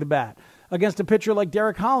absolutely swing the bat, against a pitcher like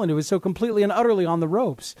Derek Holland, who is so completely and utterly on the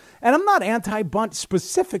ropes. And I'm not anti-bunt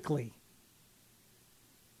specifically.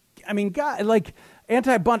 I mean, God, like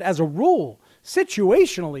anti-bunt as a rule,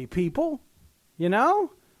 situationally, people, you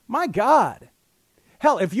know? My God.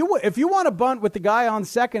 Hell, if you want to bunt with the guy on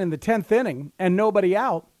second in the 10th inning and nobody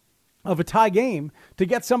out of a tie game to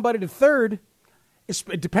get somebody to third,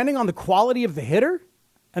 depending on the quality of the hitter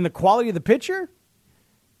and the quality of the pitcher,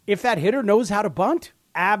 if that hitter knows how to bunt,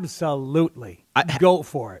 absolutely. Go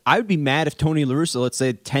for it. I would be mad if Tony La Russa, let's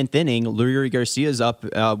say 10th inning, Leury Garcia's up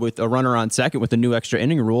with a runner on second with the new extra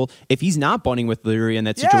inning rule. If he's not bunting with Leury in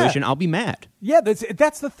that situation, I'll be mad. Yeah,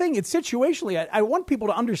 that's the thing. It's situationally. I want people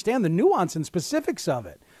to understand the nuance and specifics of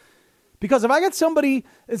it. Because if I got somebody,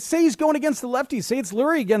 say he's going against the lefty, say it's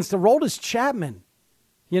Leury against Aroldis Chapman,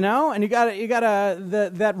 you know, and you got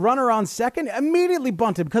that runner on second, immediately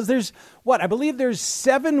bunt him because I believe there's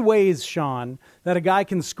 7 ways, Sean, that a guy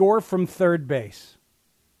can score from third base.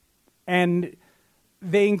 And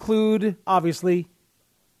they include, obviously,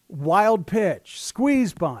 wild pitch,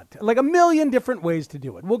 squeeze bunt, like a million different ways to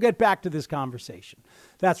do it. We'll get back to this conversation.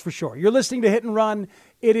 That's for sure. You're listening to Hit and Run.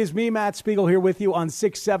 It is me, Matt Spiegel, here with you on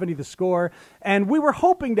 670 The Score. And we were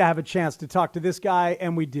hoping to have a chance to talk to this guy,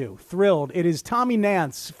 and we do. Thrilled. It is Tommy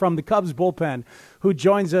Nance from the Cubs bullpen who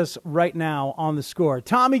joins us right now on The Score.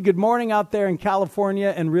 Tommy, good morning out there in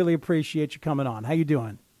California, and really appreciate you coming on. How you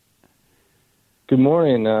doing? Good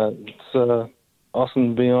morning. It's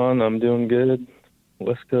awesome to be on. I'm doing good.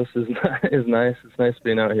 West Coast is nice. It's nice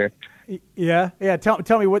being out here. Yeah.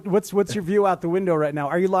 Tell me what's your view out the window right now?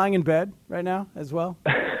 Are you lying in bed right now as well?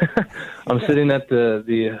 I'm sitting at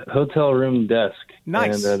the hotel room desk.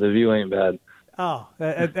 Nice. And the view ain't bad. Oh,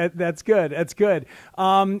 that's good. That's good.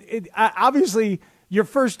 Obviously, your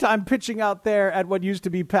first time pitching out there at what used to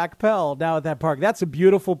be Pac Pell, now at that park. That's a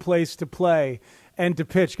beautiful place to play and to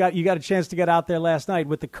pitch. You got a chance to get out there last night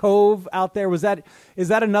with the Cove out there. Is that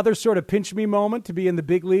another sort of pinch me moment to be in the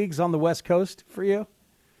big leagues on the West Coast for you?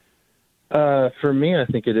 For me, I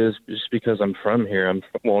think it is just because I'm from here.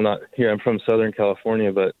 Not here. I'm from Southern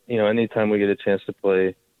California, but anytime we get a chance to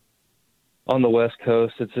play on the West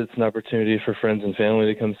Coast, it's an opportunity for friends and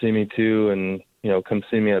family to come see me too, and come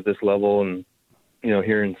see me at this level. And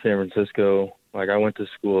here in San Francisco, like I went to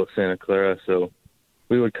school at Santa Clara, so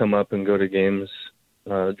we would come up and go to games,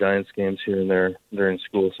 Giants games here and there during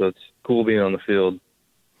school. So it's cool being on the field.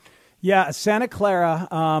 Yeah, Santa Clara.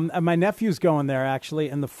 And my nephew's going there actually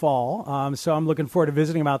in the fall, so I'm looking forward to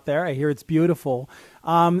visiting him out there. I hear it's beautiful.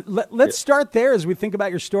 Let's start there as we think about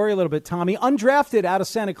your story a little bit, Tommy. Undrafted out of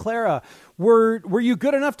Santa Clara, were you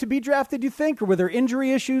good enough to be drafted, you think, or were there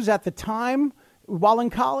injury issues at the time while in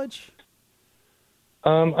college?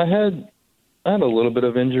 I had a little bit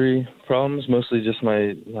of injury problems, mostly just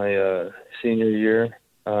my senior year.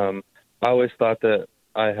 I always thought that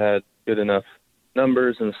I had good enough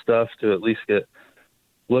numbers and stuff to at least get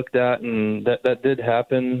looked at, and that did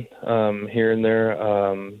happen here and there.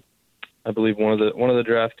 I believe one of the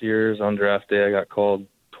draft years on draft day, I got called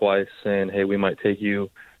twice saying, "Hey, we might take you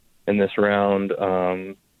in this round,"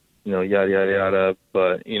 yada yada yada.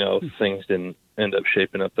 But things didn't end up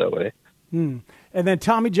shaping up that way. And then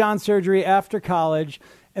Tommy John surgery after college,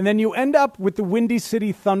 and then you end up with the Windy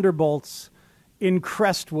City Thunderbolts in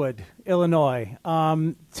Crestwood, Illinois.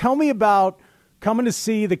 Tell me about coming to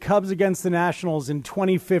see the Cubs against the Nationals in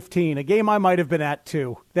 2015, a game I might have been at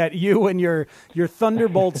too, that you and your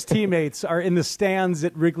Thunderbolts teammates are in the stands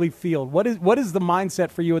at Wrigley Field. What is the mindset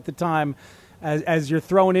for you at the time as you're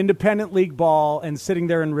throwing independent league ball and sitting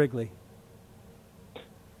there in Wrigley?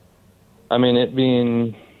 I mean, it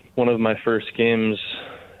being one of my first games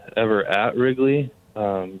ever at Wrigley,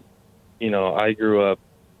 I grew up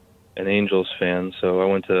an Angels fan, so I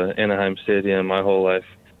went to Anaheim Stadium my whole life.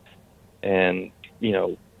 And,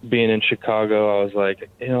 being in Chicago, I was like,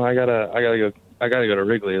 I gotta go to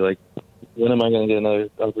Wrigley. Like, when am I going to get another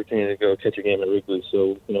opportunity to go catch a game at Wrigley?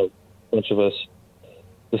 So, a bunch of us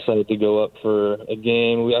decided to go up for a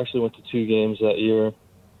game. We actually went to 2 games that year.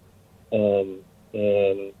 And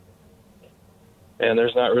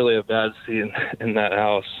there's not really a bad seat in that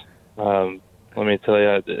house. Let me tell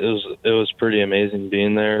you, it was pretty amazing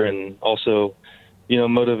being there, and also,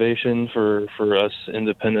 motivation for us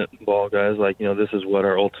independent ball guys. Like, this is what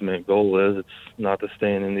our ultimate goal is. It's not to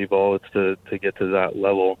stay in indie ball; it's to get to that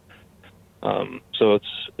level. So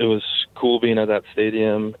it was cool being at that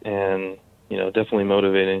stadium, and definitely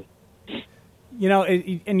motivating.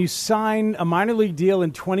 And you sign a minor league deal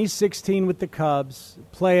in 2016 with the Cubs,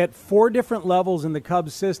 play at 4 different levels in the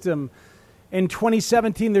Cubs system. In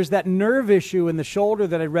 2017, there's that nerve issue in the shoulder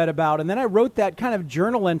that I read about. And then I wrote that kind of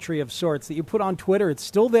journal entry of sorts that you put on Twitter. It's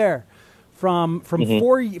still there from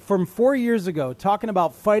 4 years ago, talking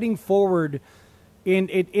about fighting forward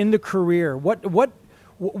in the career. What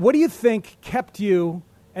do you think kept you?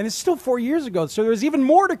 And it's still 4 years ago, so there's even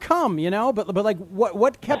more to come, But like,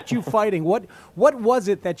 what kept you fighting? What was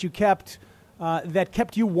it that you kept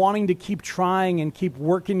you wanting to keep trying and keep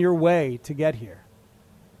working your way to get here?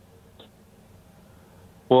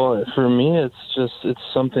 Well, for me, it's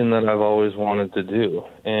something that I've always wanted to do,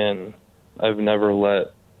 and I've never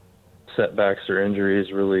let setbacks or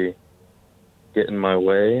injuries really get in my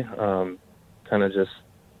way. Kind of just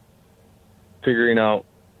figuring out,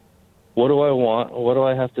 what do I want? What do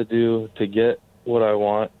I have to do to get what I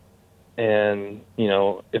want? And,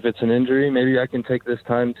 if it's an injury, maybe I can take this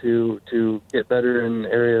time to get better in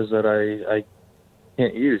areas that I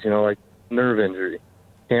can't use, like nerve injury.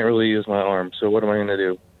 Can't really use my arm. So what am I going to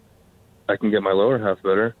do? I can get my lower half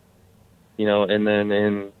better, and then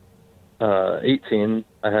in 18,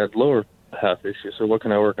 I had lower half issues. So what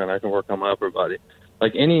can I work on? I can work on my upper body.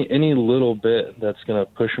 Like any little bit that's going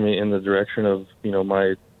to push me in the direction of,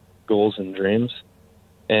 my goals and dreams.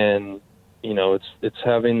 And, it's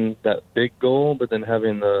having that big goal, but then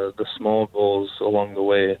having the small goals along the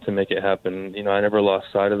way to make it happen. I never lost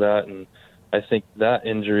sight of that. And I think that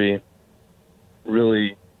injury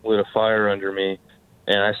really lit a fire under me.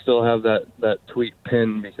 And I still have that tweet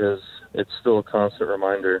pinned because it's still a constant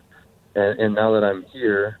reminder. And now that I'm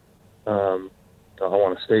here, I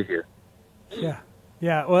want to stay here.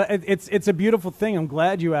 Yeah. Well, it's a beautiful thing. I'm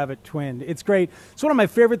glad you have it twinned. It's great. It's one of my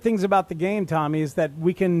favorite things about the game, Tommy, is that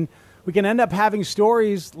we can end up having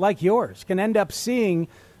stories like yours. Can end up seeing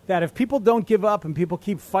that if people don't give up and people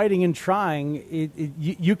keep fighting and trying,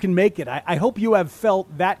 you can make it. I hope you have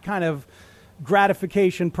felt that kind of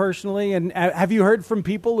gratification personally. And have you heard from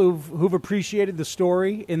people who've appreciated the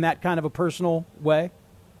story in that kind of a personal way?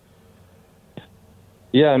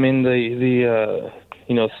 Yeah, I mean, the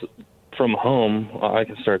from home, I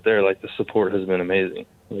can start there. Like, the support has been amazing.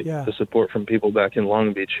 The support from people back in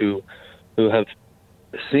Long Beach who have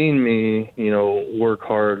seen me, work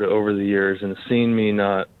hard over the years and seen me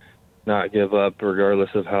not give up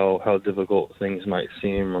regardless of how difficult things might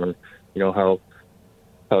seem, or,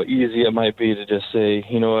 how easy it might be to just say,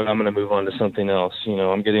 I'm going to move on to something else.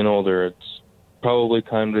 I'm getting older. It's probably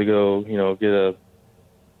time to go, get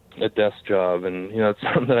a desk job, and it's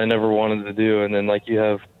something that I never wanted to do. And then like you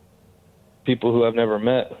have people who I've never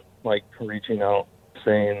met like reaching out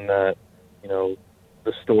saying that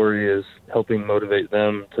the story is helping motivate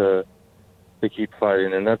them to keep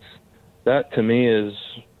fighting, and that to me is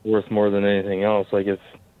worth more than anything else. Like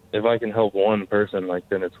if I can help one person, like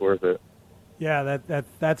then it's worth it. Yeah,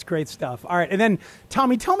 that's great stuff. All right, and then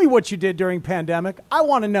Tommy, tell me what you did during pandemic. I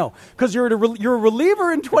want to know, because you're a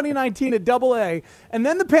reliever in 2019 at AA, and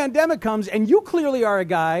then the pandemic comes, and you clearly are a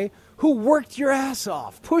guy who worked your ass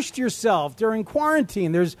off, pushed yourself during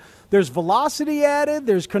quarantine. There's velocity added,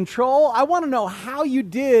 there's control. I want to know how you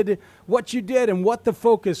did what you did and what the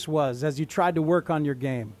focus was as you tried to work on your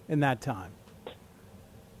game in that time.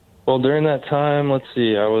 Well, during that time, let's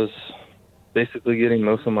see, I was basically getting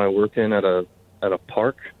most of my work in at a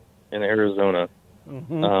park in Arizona.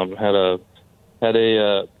 Mm-hmm. Had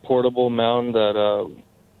a portable mound that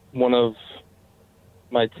one of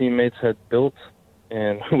my teammates had built,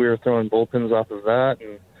 and we were throwing bullpens off of that.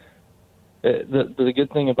 And the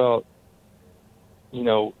good thing about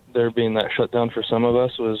there being that shutdown for some of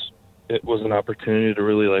us was it was an opportunity to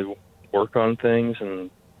really like work on things and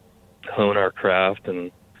hone our craft.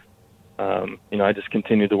 And I just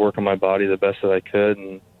continued to work on my body the best that I could.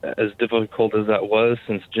 And as difficult as that was,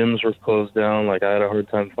 since gyms were closed down, like I had a hard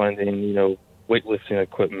time finding, weightlifting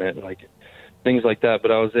equipment, like things like that.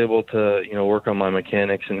 But I was able to, work on my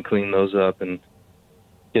mechanics and clean those up and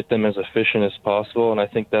get them as efficient as possible. And I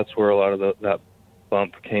think that's where a lot of that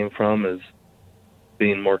bump came from, is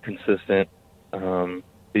being more consistent,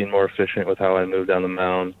 being more efficient with how I move down the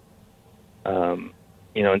mound.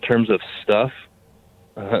 In terms of stuff,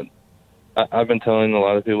 I've been telling a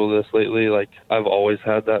lot of people this lately, like I've always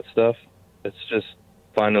had that stuff. It's just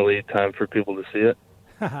finally time for people to see it.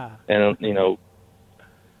 And,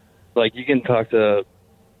 like you can talk to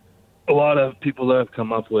a lot of people that I've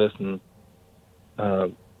come up with, and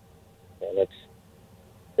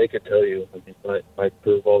they could tell you. I mean, my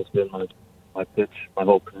curveball's been my pitch my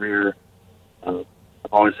whole career. I've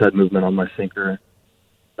always had movement on my sinker.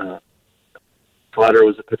 Slider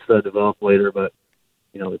was a pitch that I developed later, but,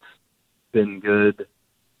 it's been good.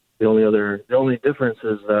 The only difference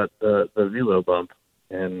is that the velo bump,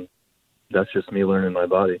 and that's just me learning my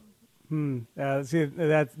body. See,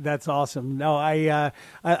 that's awesome. No, I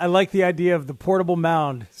like the idea of the portable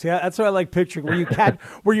mound. See, that's what I like picturing.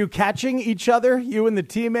 Were you catching each other, you and the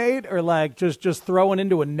teammate, or like just throwing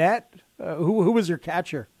into a net? Who was your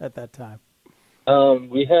catcher at that time?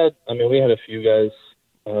 We had a few guys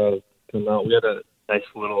come out. We had a nice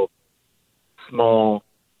little small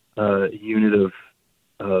unit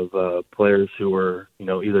of players who were,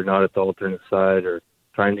 either not at the alternate side or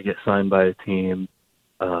trying to get signed by a team,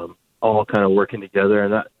 all kind of working together.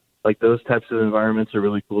 And that, like, those types of environments are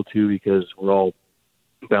really cool too, because we're all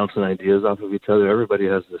bouncing ideas off of each other. Everybody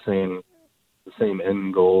has the same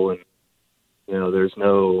end goal, and there's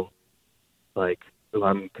no like,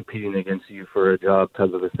 I'm competing against you for a job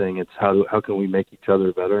type of a thing. It's how can we make each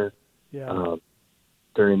other better? Yeah.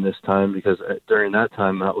 During this time, because during that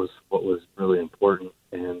time, that was what was really important.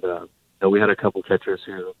 And we had a couple catchers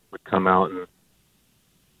who would come out and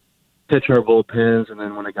pitch our bullpens, and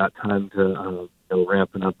then when it got time to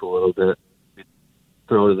ramping up a little bit, we'd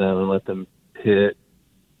throw to them and let them hit.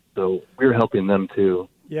 So we were helping them too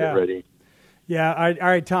get ready. Yeah. All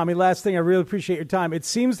right, Tommy, last thing. I really appreciate your time. It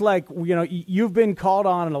seems like, you've been called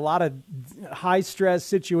on in a lot of high stress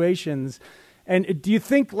situations. And do you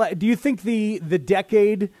think the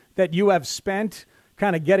decade that you have spent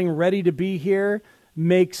kind of getting ready to be here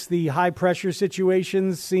makes the high pressure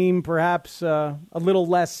situations seem perhaps a little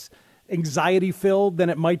less anxiety filled than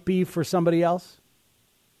it might be for somebody else?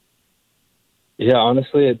 Yeah,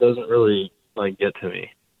 honestly, it doesn't really get to me.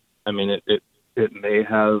 I mean, it may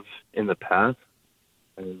have in the past.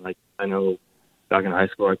 And I know back in high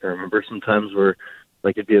school, I can remember some times where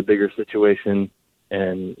it'd be a bigger situation,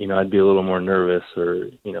 and, I'd be a little more nervous, or,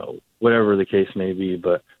 whatever the case may be.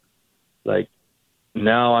 But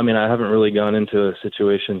now, I mean, I haven't really gone into a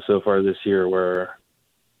situation so far this year where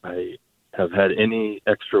I have had any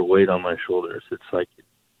extra weight on my shoulders. It's like,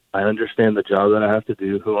 I understand the job that I have to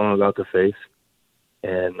do, who I'm about to face,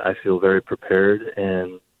 and I feel very prepared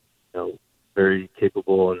and, very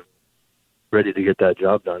capable and ready to get that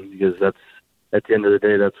job done, because that's, at the end of the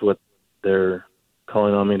day, that's what they're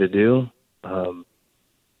calling on me to do.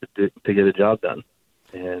 To get a job done.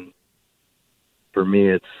 And for me,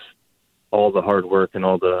 it's all the hard work and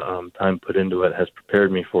all the time put into it has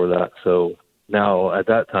prepared me for that. So now at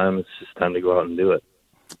that time, it's just time to go out and do it.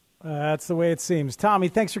 That's the way it seems. Tommy,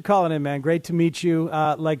 thanks for calling in, man. Great to meet you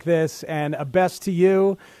like this, and a best to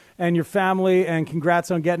you. and your family, and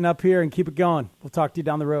congrats on getting up here, and keep it going. We'll talk to you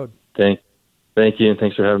down the road. Thank you, and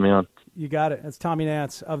thanks for having me on. You got it. That's Tommy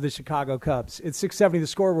Nance of the Chicago Cubs. It's 6:70 The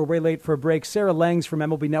Score. We're way late for a break. Sarah Langs from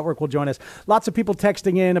MLB Network will join us. Lots of people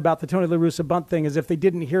texting in about the Tony La Russa bunt thing as if they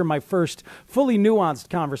didn't hear my first fully nuanced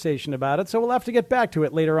conversation about it. So we'll have to get back to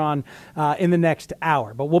it later on in the next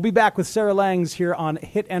hour. But we'll be back with Sarah Langs here on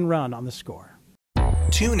Hit and Run on The Score.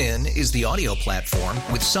 TuneIn is the audio platform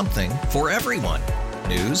with something for everyone.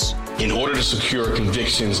 News. In order to secure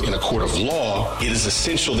convictions in a court of law, it is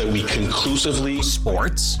essential that we conclusively.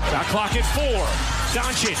 Sports. Shot clock at 4.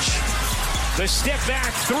 Doncic. The step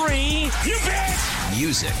back 3. You bet.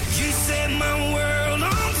 Music. You set my world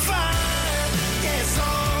on fire. Yes,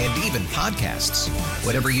 and even podcasts.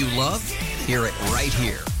 Whatever you love, hear it right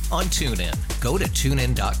here on TuneIn. Go to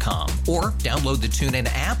TuneIn.com or download the TuneIn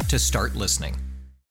app to start listening.